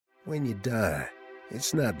When you die,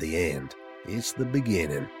 it's not the end, it's the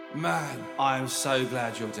beginning. Man, I am so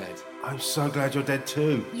glad you're dead. I'm so glad you're dead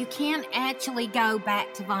too. You can't actually go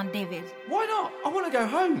back to Von Divid. Why not? I want to go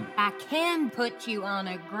home. I can put you on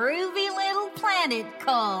a groovy little planet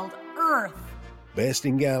called Earth. Best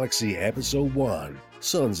in Galaxy Episode 1,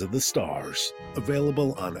 Sons of the Stars.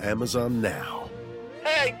 Available on Amazon now.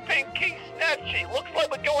 Hey, Pinky Snatchy, looks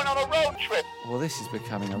like we're going on a road trip. Well, this is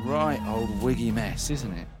becoming a right old wiggy mess,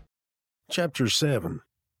 isn't it? Chapter 7,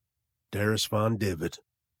 Darris Von Divid.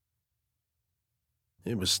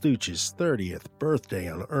 It was Stooch's 30th birthday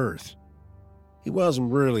on Earth. He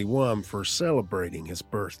wasn't really one for celebrating his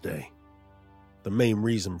birthday. The main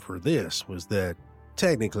reason for this was that,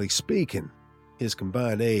 technically speaking, his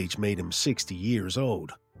combined age made him 60 years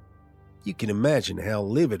old. You can imagine how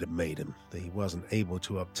livid it made him that he wasn't able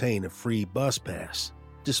to obtain a free bus pass,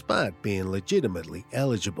 despite being legitimately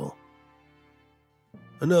eligible.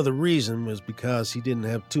 Another reason was because he didn't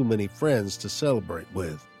have too many friends to celebrate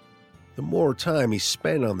with. The more time he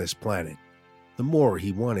spent on this planet, the more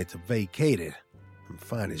he wanted to vacate it and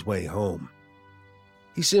find his way home.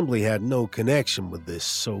 He simply had no connection with this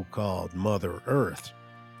so-called Mother Earth,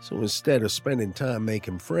 so instead of spending time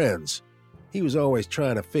making friends, he was always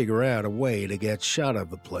trying to figure out a way to get shot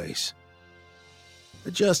of the place.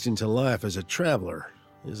 Adjusting to life as a traveler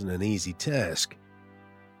isn't an easy task.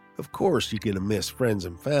 Of course, you're going to miss friends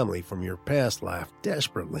and family from your past life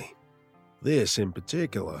desperately. This, in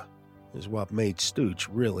particular, is what made Stooch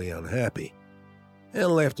really unhappy,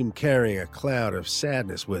 and left him carrying a cloud of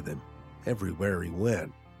sadness with him everywhere he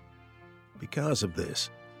went. Because of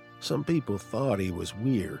this, some people thought he was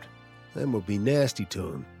weird and would be nasty to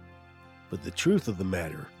him, but the truth of the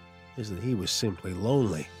matter is that he was simply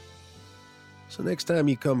lonely. So next time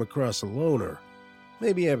you come across a loner,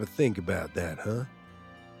 maybe have a think about that, huh?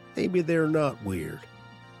 Maybe they're not weird.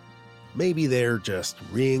 Maybe they're just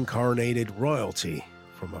reincarnated royalty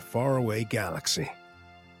from a faraway galaxy.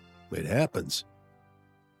 It happens.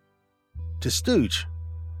 To Stooch,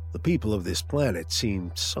 the people of this planet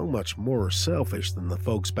seemed so much more selfish than the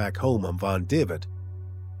folks back home on Von Divid.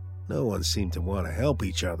 No one seemed to want to help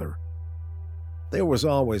each other. There was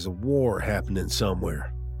always a war happening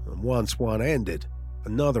somewhere, and once one ended,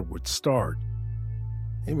 another would start.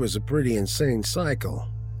 It was a pretty insane cycle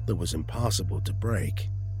that was impossible to break.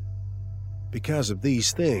 Because of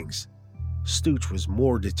these things, Stooch was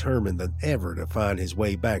more determined than ever to find his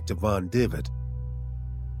way back to Von Divid.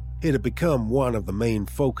 It had become one of the main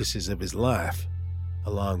focuses of his life,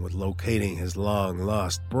 along with locating his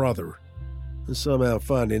long-lost brother, and somehow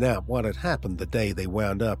finding out what had happened the day they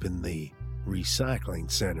wound up in the recycling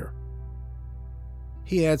center.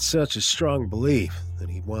 He had such a strong belief that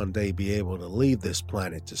he'd one day be able to leave this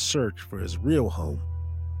planet to search for his real home,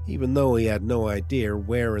 even though he had no idea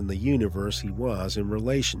where in the universe he was in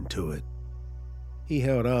relation to it. He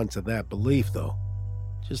held on to that belief, though,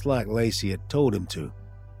 just like Lacey had told him to.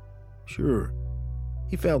 Sure,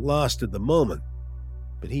 he felt lost at the moment,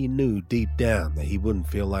 but he knew deep down that he wouldn't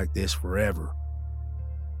feel like this forever.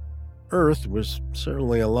 Earth was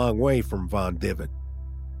certainly a long way from Von Divid.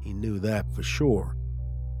 He knew that for sure.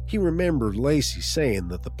 He remembered Lacey saying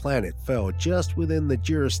that the planet fell just within the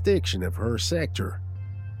jurisdiction of her sector.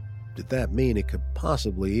 Did that mean it could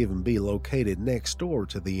possibly even be located next door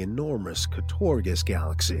to the enormous Katorgus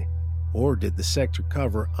galaxy? Or did the sector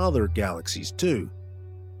cover other galaxies too?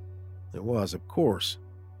 There was, of course,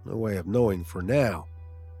 no way of knowing for now,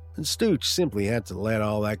 and Stooch simply had to let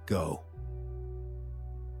all that go.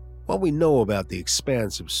 What we know about the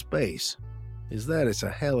expanse of space is that it's a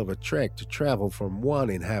hell of a trek to travel from one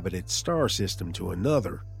inhabited star system to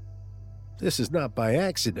another. This is not by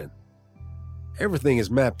accident. Everything is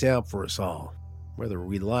mapped out for us all, whether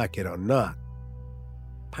we like it or not.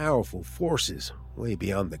 Powerful forces, way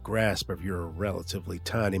beyond the grasp of your relatively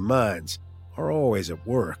tiny minds, are always at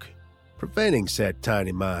work, preventing said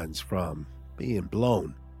tiny minds from being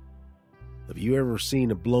blown. Have you ever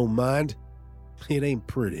seen a blown mind? It ain't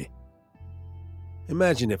pretty.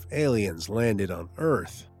 Imagine if aliens landed on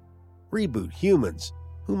Earth. Reboot humans,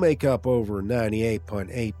 who make up over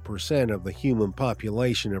 98.8% of the human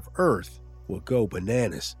population of Earth, will go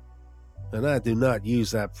bananas. And I do not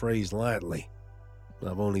use that phrase lightly.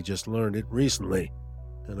 I've only just learned it recently,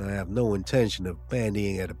 and I have no intention of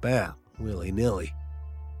bandying it about willy-nilly.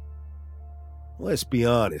 Let's be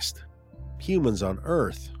honest. Humans on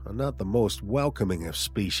Earth are not the most welcoming of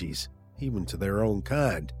species, even to their own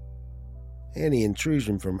kind. Any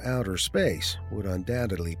intrusion from outer space would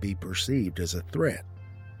undoubtedly be perceived as a threat,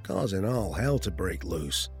 causing all hell to break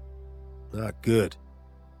loose. Not good.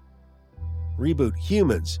 Reboot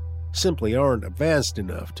humans simply aren't advanced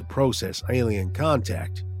enough to process alien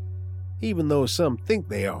contact, even though some think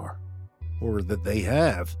they are, or that they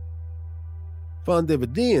have. Von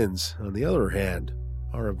Dividians, on the other hand,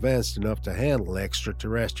 are advanced enough to handle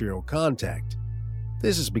extraterrestrial contact.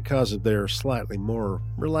 This is because of their slightly more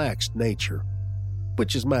relaxed nature,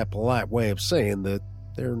 which is my polite way of saying that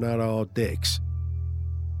they're not all dicks.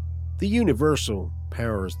 The universal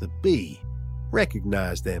powers that be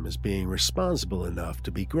recognize them as being responsible enough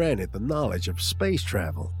to be granted the knowledge of space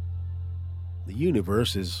travel. The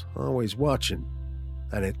universe is always watching,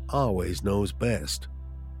 and it always knows best,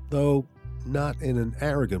 though not in an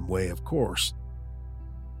arrogant way, of course.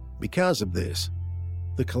 Because of this,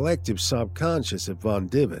 the collective subconscious of Von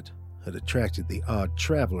Divid had attracted the odd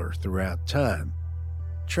traveler throughout time,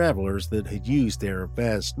 travelers that had used their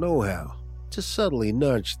advanced know-how to subtly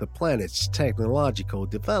nudge the planet's technological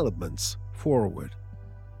developments forward.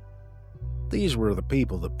 These were the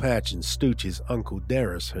people that Patch and Stooch's Uncle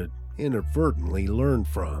Darius had inadvertently learned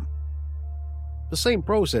from. The same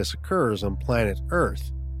process occurs on planet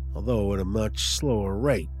Earth, although at a much slower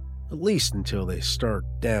rate, at least until they start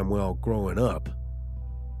damn well growing up.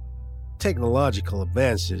 Technological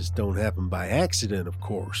advances don't happen by accident, of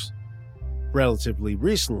course. Relatively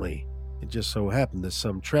recently, it just so happened that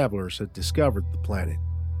some travelers had discovered the planet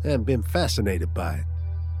and been fascinated by it.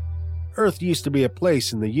 Earth used to be a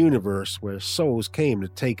place in the universe where souls came to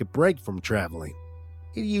take a break from traveling.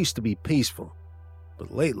 It used to be peaceful,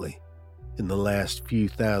 but lately, in the last few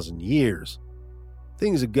thousand years,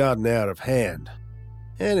 things have gotten out of hand,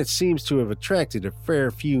 and it seems to have attracted a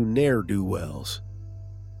fair few ne'er-do-wells.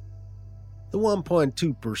 The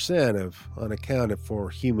 1.2% of unaccounted for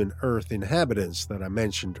human Earth inhabitants that I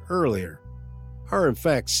mentioned earlier are in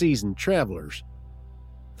fact seasoned travelers.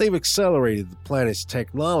 They've accelerated the planet's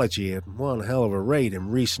technology at one hell of a rate in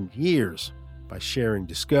recent years by sharing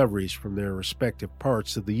discoveries from their respective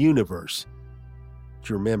parts of the universe.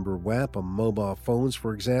 Do you remember WAP on mobile phones,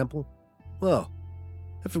 for example? Well,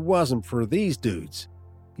 if it wasn't for these dudes,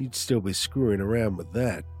 you'd still be screwing around with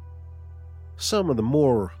that. Some of the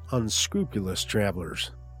more unscrupulous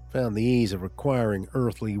travelers found the ease of acquiring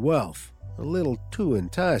earthly wealth a little too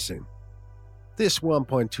enticing. This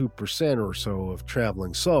 1.2% or so of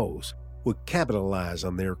traveling souls would capitalize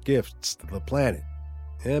on their gifts to the planet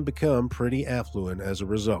and become pretty affluent as a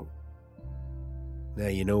result. Now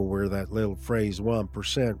you know where that little phrase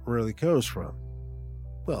 1% really comes from.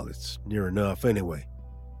 Well, it's near enough anyway.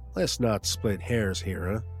 Let's not split hairs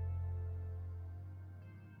here, huh?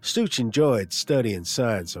 Stooch enjoyed studying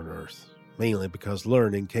science on Earth, mainly because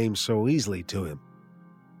learning came so easily to him.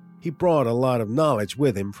 He brought a lot of knowledge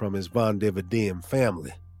with him from his Von Dividian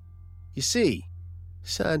family. You see,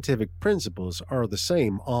 scientific principles are the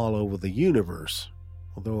same all over the universe,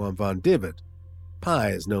 although on Von Divid, pi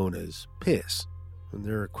is known as piss, and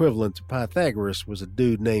their equivalent to Pythagoras was a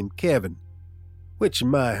dude named Kevin, which in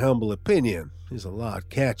my humble opinion is a lot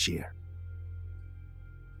catchier.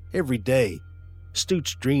 Every day,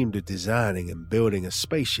 Stooch dreamed of designing and building a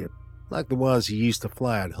spaceship like the ones he used to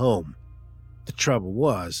fly at home. The trouble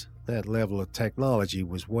was, that level of technology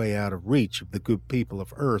was way out of reach of the good people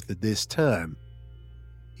of Earth at this time.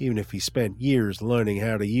 Even if he spent years learning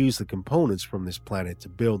how to use the components from this planet to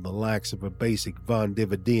build the likes of a basic Von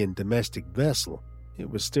Dividian domestic vessel, it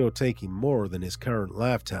was still taking more than his current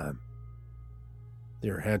lifetime.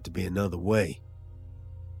 There had to be another way.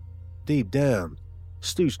 Deep down,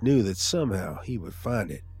 Stooch knew that somehow he would find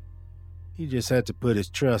it. He just had to put his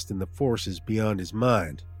trust in the forces beyond his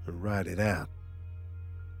mind and ride it out.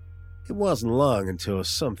 It wasn't long until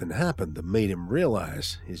something happened that made him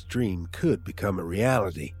realize his dream could become a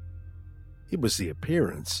reality. It was the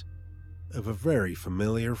appearance of a very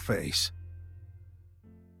familiar face.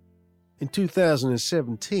 In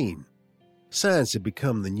 2017, science had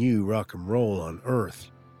become the new rock and roll on Earth.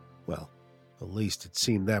 Well, at least it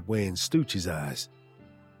seemed that way in Stooch's eyes.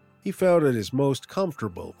 He felt at his most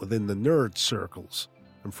comfortable within the nerd circles,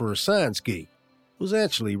 and for a science geek, was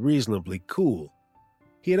actually reasonably cool.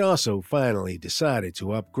 He had also finally decided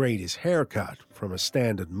to upgrade his haircut from a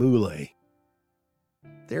standard moule.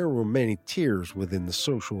 There were many tiers within the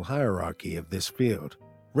social hierarchy of this field,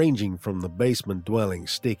 ranging from the basement-dwelling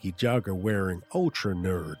sticky jogger-wearing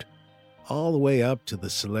ultra-nerd, all the way up to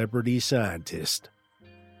the celebrity scientist.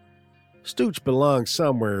 Stooch belonged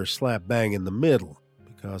somewhere slap bang in the middle,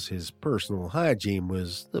 because his personal hygiene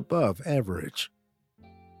was above average.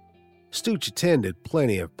 Stooch attended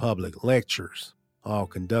plenty of public lectures, all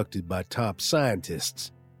conducted by top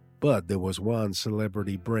scientists, but there was one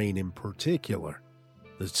celebrity brain in particular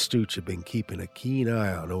that Stooch had been keeping a keen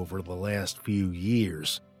eye on over the last few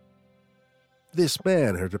years. This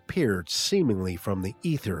man had appeared seemingly from the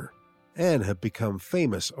ether and had become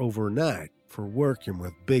famous overnight for working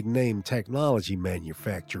with big-name technology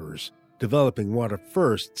manufacturers, developing what at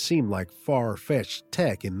first seemed like far-fetched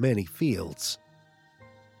tech in many fields.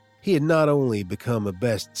 He had not only become a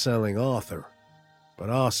best-selling author, but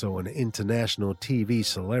also an international TV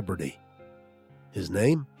celebrity. His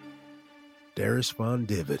name? Darius Von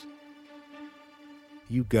Divid.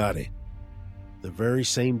 You got it. The very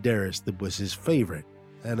same Darius that was his favorite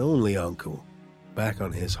and only uncle back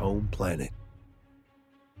on his home planet.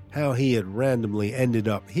 How he had randomly ended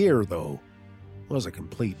up here, though, was a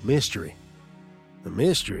complete mystery. A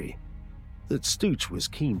mystery that Stooch was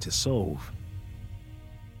keen to solve.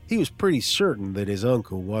 He was pretty certain that his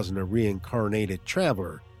uncle wasn't a reincarnated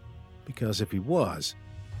traveler, because if he was,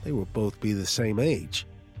 they would both be the same age.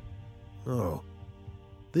 Oh,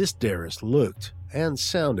 this Darius looked and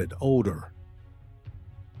sounded older.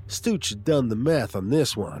 Stooch had done the math on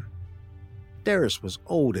this one. Darius was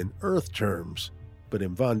old in Earth terms, but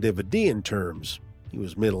in Von Dividian terms, he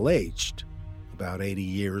was middle-aged, about 80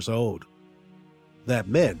 years old. That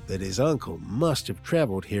meant that his uncle must have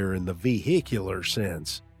traveled here in the vehicular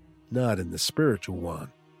sense, not in the spiritual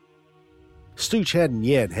one. Stooch hadn't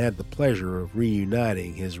yet had the pleasure of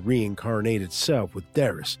reuniting his reincarnated self with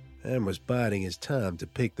Darius and was biding his time to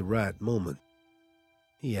pick the right moment.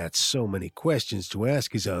 He had so many questions to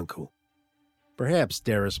ask his uncle. Perhaps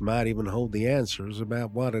Darius might even hold the answers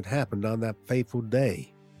about what had happened on that fateful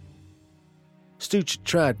day. Stooch had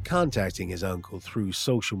tried contacting his uncle through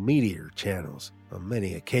social media channels on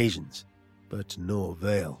many occasions, but to no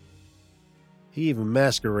avail. He even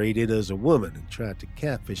masqueraded as a woman and tried to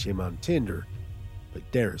catfish him on Tinder, but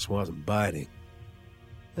Darius wasn't biting.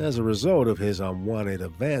 As a result of his unwanted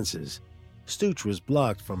advances, Stooch was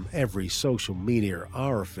blocked from every social media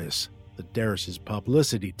orifice that Darius's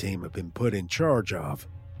publicity team had been put in charge of.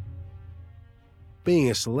 Being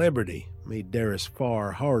a celebrity made Darius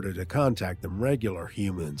far harder to contact than regular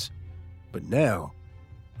humans, but now,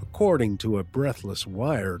 according to a Breathless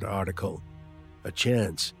Wired article, a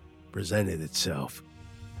chance presented itself.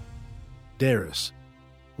 Darius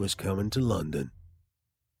was coming to London.